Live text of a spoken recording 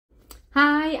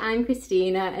Hi, I'm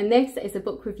Christina and this is a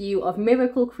book review of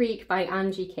Miracle Creek by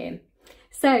Angie Kim.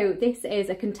 So this is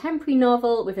a contemporary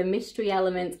novel with a mystery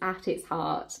element at its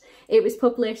heart. It was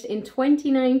published in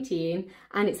 2019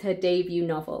 and it's her debut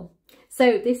novel.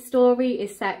 So this story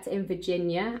is set in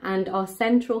Virginia and our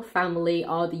central family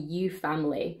are the Yu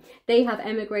family. They have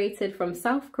emigrated from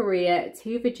South Korea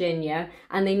to Virginia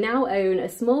and they now own a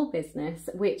small business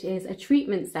which is a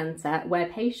treatment centre where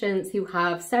patients who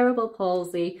have cerebral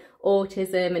palsy,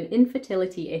 autism and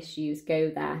infertility issues go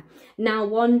there. Now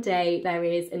one day there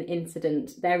is an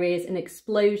incident, there is an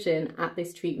explosion at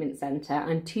this treatment centre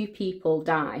and 2 people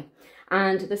die.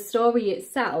 And the story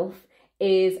itself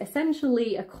is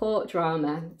essentially a court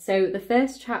drama. So the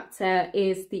first chapter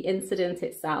is the incident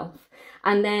itself,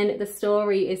 and then the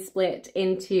story is split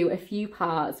into a few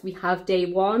parts. We have day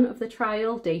 1 of the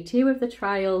trial, day 2 of the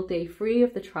trial, day 3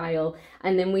 of the trial,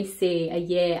 and then we see a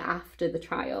year after the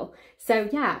trial. So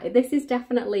yeah, this is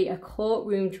definitely a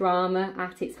courtroom drama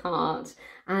at its heart,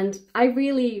 and I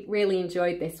really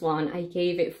enjoyed this one. I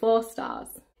gave it 4 stars.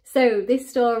 So this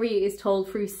story is told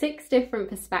through 6 different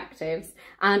perspectives,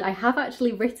 and I have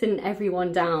actually written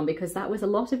everyone down because that was a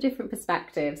lot of different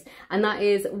perspectives, and that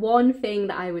is one thing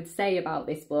that I would say about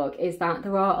this book is that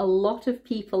there are a lot of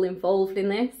people involved in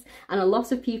this and a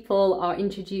lot of people are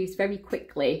introduced very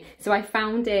quickly. So I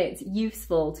found it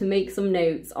useful to make some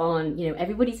notes on, you know,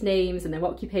 everybody's names and their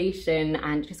occupation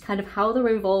and just kind of how they're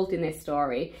involved in this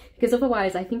story, because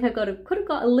otherwise I think could have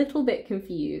got a little bit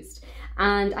confused.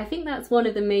 And I think that's one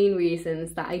of the main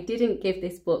reasons that I didn't give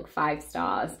this book 5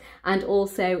 stars. And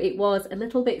also it was a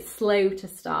little bit slow to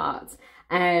start.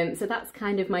 So that's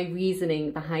kind of my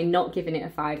reasoning behind not giving it a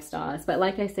 5 stars. But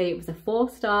like I say, it was a 4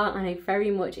 star and I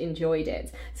very much enjoyed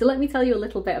it. So let me tell you a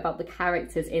little bit about the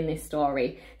characters in this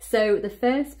story. So the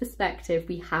first perspective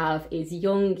we have is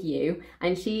young Yu,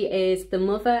 and she is the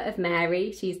mother of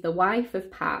Mary. She's the wife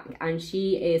of Pak and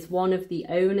she is one of the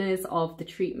owners of the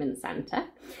treatment centre.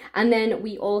 And then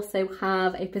we also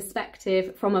have a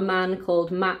perspective from a man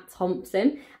called Matt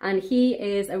Thompson, and he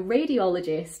is a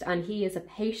radiologist and he is a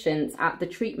patient at the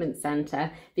treatment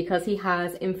centre because he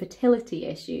has infertility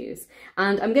issues.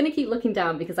 And I'm going to keep looking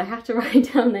down because I have to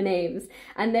write down the names.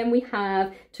 And then we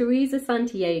have Teresa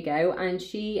Santiago, and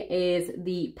she is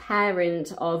the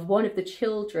parent of one of the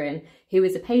children who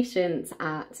is a patient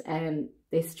at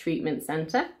this treatment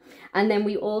centre. And then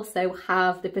we also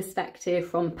have the perspective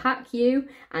from Pak Yu,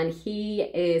 and he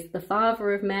is the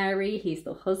father of Mary, he's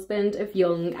the husband of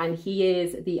Young, and he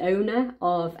is the owner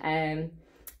of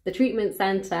the treatment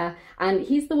centre, and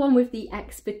he's the one with the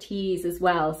expertise as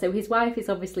well. So his wife is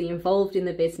obviously involved in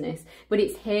the business, but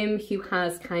it's him who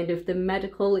has kind of the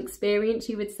medical experience,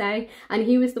 you would say, and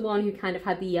he was the one who kind of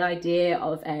had the idea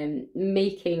of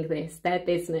making this their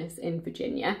business in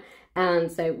Virginia.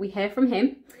 And so we hear from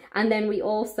him. And then we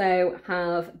also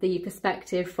have the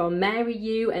perspective from Mary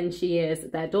Yu, and she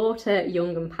is their daughter,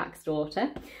 Young and Pak's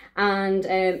daughter. And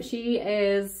she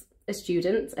is a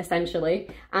student, essentially,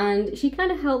 and she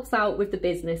kind of helps out with the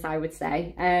business, I would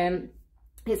say.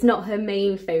 It's not her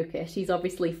main focus. She's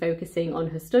obviously focusing on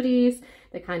her studies.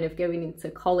 They're kind of going into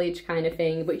college kind of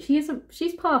thing, but she's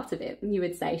part of it, you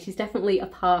would say. She's definitely a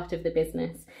part of the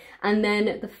business. And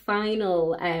then the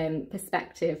final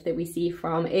perspective that we see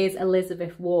from is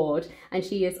Elizabeth Ward, and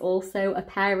she is also a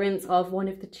parent of one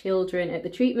of the children at the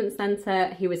treatment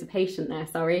centre who is a patient there,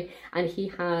 sorry, and he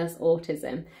has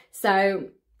autism. So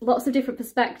lots of different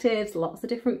perspectives, lots of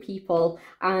different people,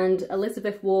 and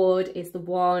Elizabeth Ward is the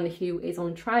one who is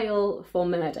on trial for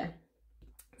murder.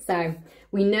 So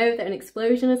we know that an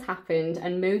explosion has happened,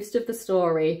 and most of the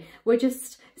story we're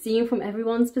just seeing from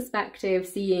everyone's perspective,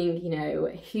 seeing, you know,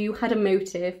 who had a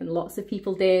motive, and lots of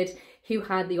people did, who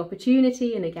had the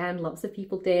opportunity, and again lots of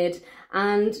people did,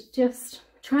 and just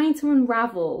trying to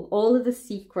unravel all of the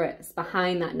secrets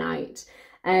behind that night.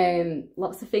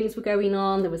 Lots of things were going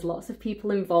on, there was lots of people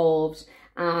involved,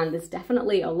 and there's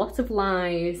definitely a lot of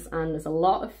lies, and there's a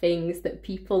lot of things that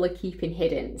people are keeping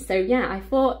hidden. So yeah, I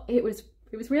thought it was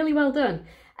really well done.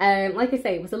 Like I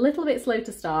say, it was a little bit slow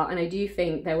to start, and I do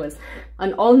think there was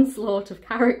an onslaught of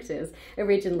characters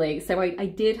originally, so I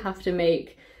did have to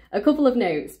make a couple of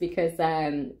notes because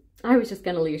I was just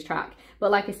going to lose track. But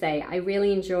like I say, I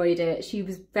really enjoyed it. She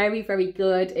was very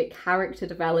good at character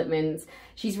development.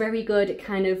 She's very good at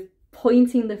kind of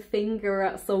pointing the finger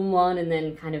at someone and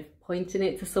then kind of pointing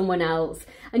it to someone else,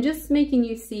 and just making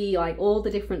you see like all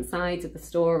the different sides of the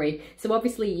story. So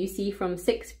obviously you see from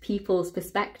 6 people's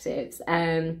perspectives,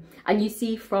 and you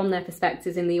see from their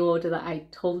perspectives in the order that I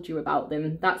told you about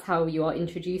them. That's how you are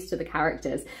introduced to the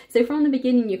characters. So from the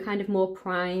beginning you're kind of more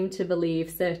primed to believe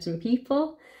certain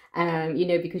people, you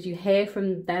know, because you hear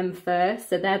from them first.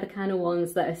 So they're the kind of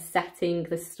ones that are setting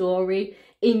the story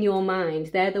in your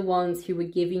mind. They're the ones who are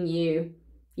giving you,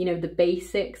 you know, the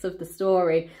basics of the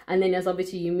story. And then as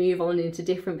obviously you move on into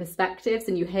different perspectives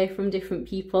and you hear from different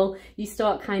people, you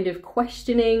start kind of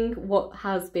questioning what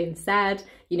has been said,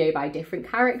 you know, by different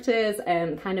characters,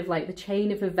 and kind of like the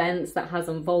chain of events that has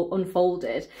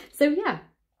unfolded. So yeah,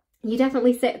 you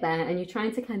definitely sit there and you're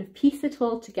trying to kind of piece it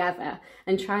all together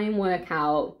and try and work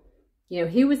out, you know,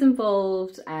 who was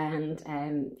involved and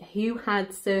who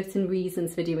had certain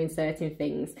reasons for doing certain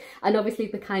things. And obviously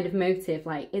the kind of motive,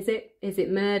 like, is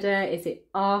it murder? Is it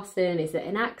arson? Is it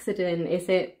an accident? Is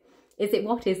it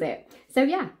what is it? So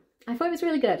yeah, I thought it was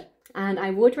really good and I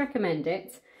would recommend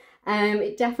it.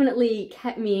 It definitely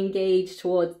kept me engaged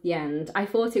towards the end. I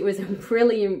thought it was a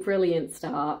brilliant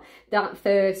start. That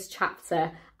first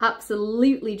chapter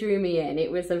absolutely drew me in.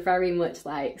 It was a very much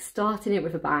like starting it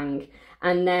with a bang.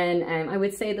 And then I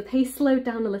would say the pace slowed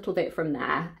down a little bit from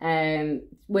there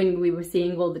when we were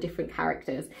seeing all the different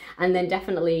characters. And then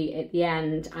definitely at the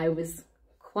end, I was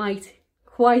quite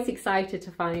excited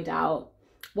to find out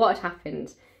what had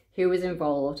happened, who was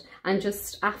involved. And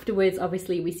just afterwards,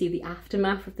 obviously, we see the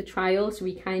aftermath of the trial. So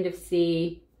we kind of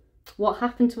see what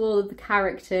happened to all of the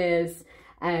characters,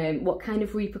 what kind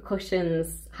of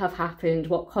repercussions have happened,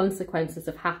 what consequences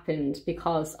have happened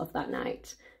because of that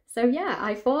night. So yeah,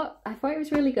 I thought it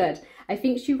was really good. I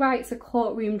think she writes a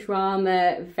courtroom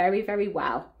drama very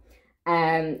well.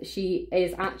 She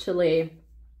is actually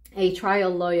a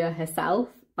trial lawyer herself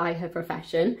by her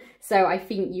profession. So I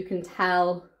think you can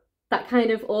tell that kind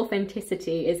of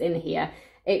authenticity is in here.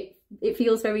 It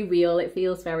feels very real, it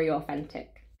feels very authentic.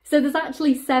 So there's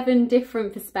actually 7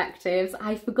 different perspectives.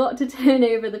 I forgot to turn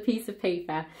over the piece of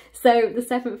paper. So the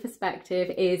 7th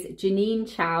perspective is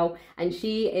Janine Chow, and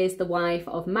she is the wife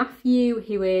of Matthew,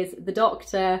 who is the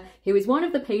doctor, who is one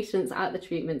of the patients at the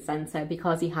treatment centre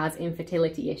because he has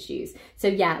infertility issues. So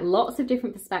yeah, lots of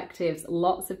different perspectives,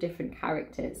 lots of different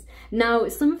characters. Now,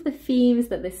 some of the themes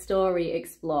that this story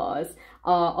explores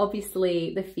are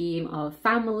obviously the theme of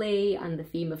family and the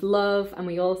theme of love, and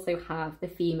we also have the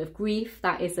theme of grief.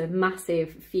 That is a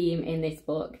massive theme in this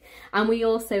book. And we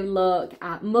also look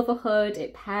at motherhood,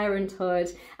 at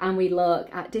parenthood, and we look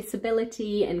at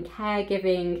disability and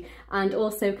caregiving, and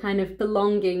also kind of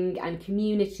belonging and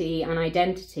community and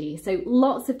identity. So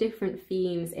lots of different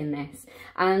themes in this,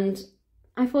 and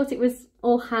I thought it was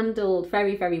all handled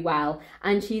very well,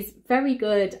 and she's very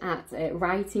good at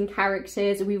writing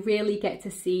characters. We really get to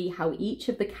see how each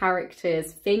of the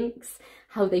characters thinks,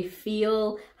 how they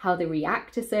feel, how they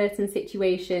react to certain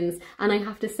situations. And I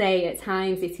have to say, at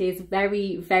times it is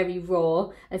very raw,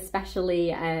 especially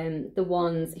the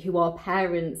ones who are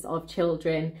parents of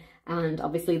children, and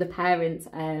obviously the parents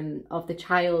of the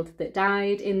child that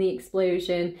died in the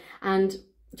explosion, and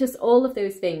just all of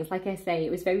those things. Like I say, it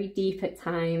was very deep at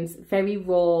times, very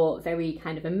raw, very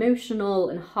kind of emotional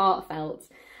and heartfelt.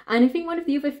 And I think one of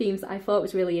the other themes that I thought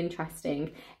was really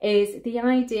interesting is the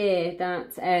idea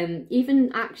that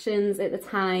even actions at the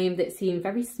time that seem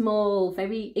very small,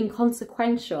 very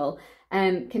inconsequential,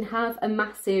 can have a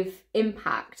massive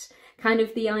impact. Kind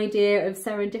of the idea of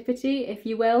serendipity, if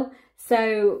you will.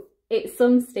 So at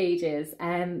some stages,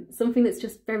 something that's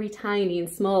just very tiny and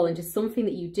small and just something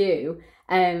that you do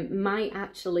might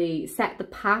actually set the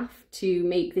path to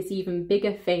make this even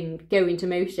bigger thing go into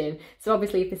motion. So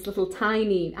obviously if this little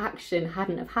tiny action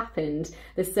hadn't have happened,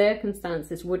 the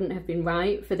circumstances wouldn't have been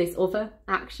right for this other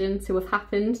action to have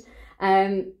happened.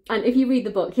 And if you read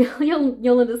the book,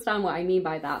 you'll understand what I mean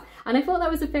by that. And I thought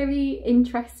that was a very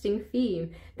interesting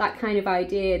theme, that kind of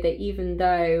idea that even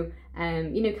though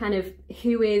you know, kind of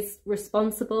who is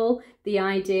responsible, the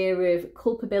idea of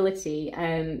culpability,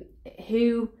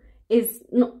 who is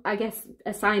not, I guess,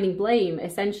 assigning blame,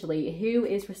 essentially, who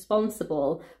is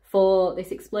responsible for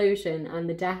this explosion and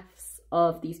the deaths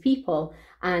of these people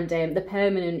and the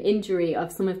permanent injury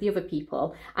of some of the other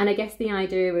people. And I guess the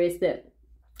idea is that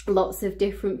lots of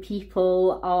different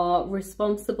people are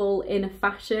responsible in a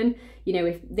fashion. You know,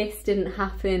 if this didn't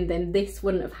happen, then this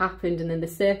wouldn't have happened, and then the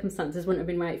circumstances wouldn't have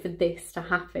been right for this to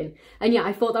happen. And yeah,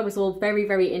 I thought that was all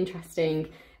very interesting.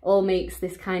 All makes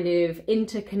this kind of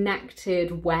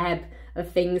interconnected web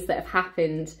of things that have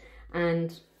happened.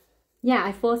 And yeah,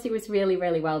 I thought it was really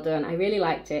well done. I really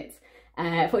liked it.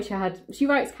 I thought she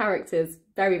writes characters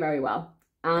very well.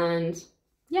 And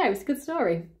yeah, it was a good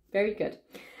story. Very good.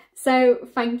 So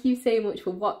thank you so much for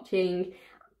watching.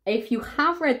 If you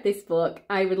have read this book,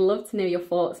 I would love to know your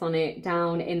thoughts on it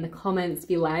down in the comments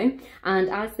below. And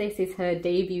as this is her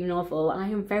debut novel, I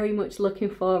am very much looking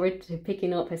forward to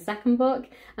picking up her second book.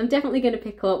 I'm definitely going to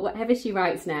pick up whatever she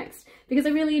writes next because I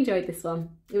really enjoyed this one.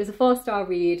 It was a 4-star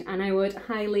read and I would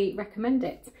highly recommend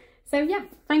it. So yeah,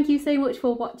 thank you so much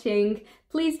for watching.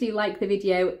 Please do like the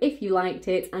video if you liked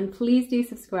it, and please do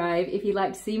subscribe if you'd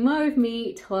like to see more of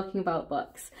me talking about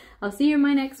books. I'll see you in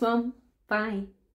my next one. Bye.